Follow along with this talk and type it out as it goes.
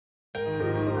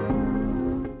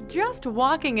Just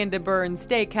walking into Bern's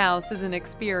Steakhouse is an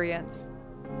experience.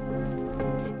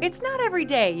 It's not every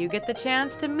day you get the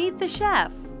chance to meet the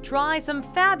chef, try some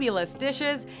fabulous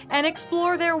dishes, and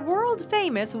explore their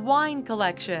world-famous wine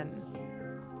collection.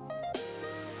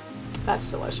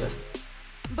 That's delicious.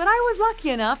 But I was lucky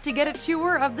enough to get a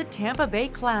tour of the Tampa Bay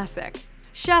Classic.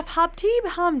 Chef Habib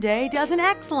Hamdeh does an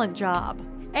excellent job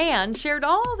and shared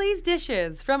all these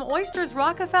dishes, from oysters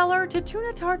Rockefeller to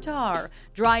tuna tartare,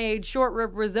 dry-aged short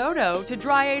rib risotto to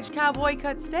dry-aged cowboy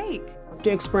cut steak. To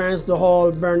experience the whole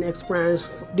Bern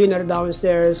experience, dinner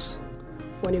downstairs.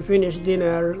 When you finish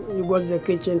dinner, you go to the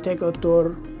kitchen, take a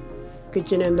tour,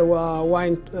 kitchen and the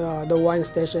wine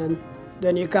station.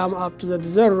 Then you come up to the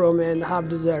dessert room and have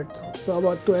dessert. So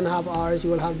about 2.5 hours,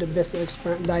 you will have the best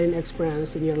dining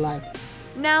experience in your life.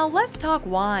 Now let's talk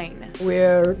wine.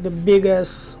 We're the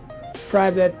biggest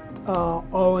private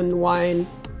owned wine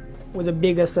with the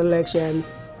biggest selection.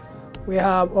 We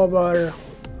have over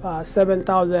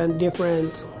 7,000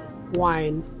 different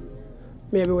wine.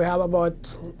 Maybe we have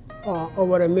about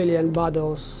over 1 million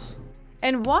bottles.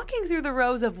 And walking through the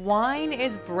rows of wine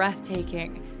is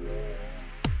breathtaking.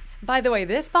 By the way,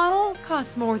 this bottle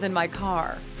costs more than my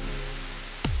car.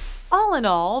 All in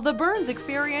all, the Bern's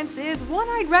experience is one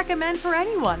I'd recommend for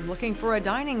anyone looking for a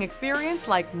dining experience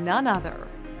like none other.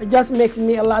 It just makes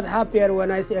me a lot happier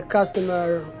when I see a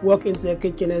customer walk into the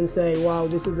kitchen and say, wow,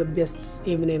 this is the best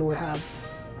evening we have.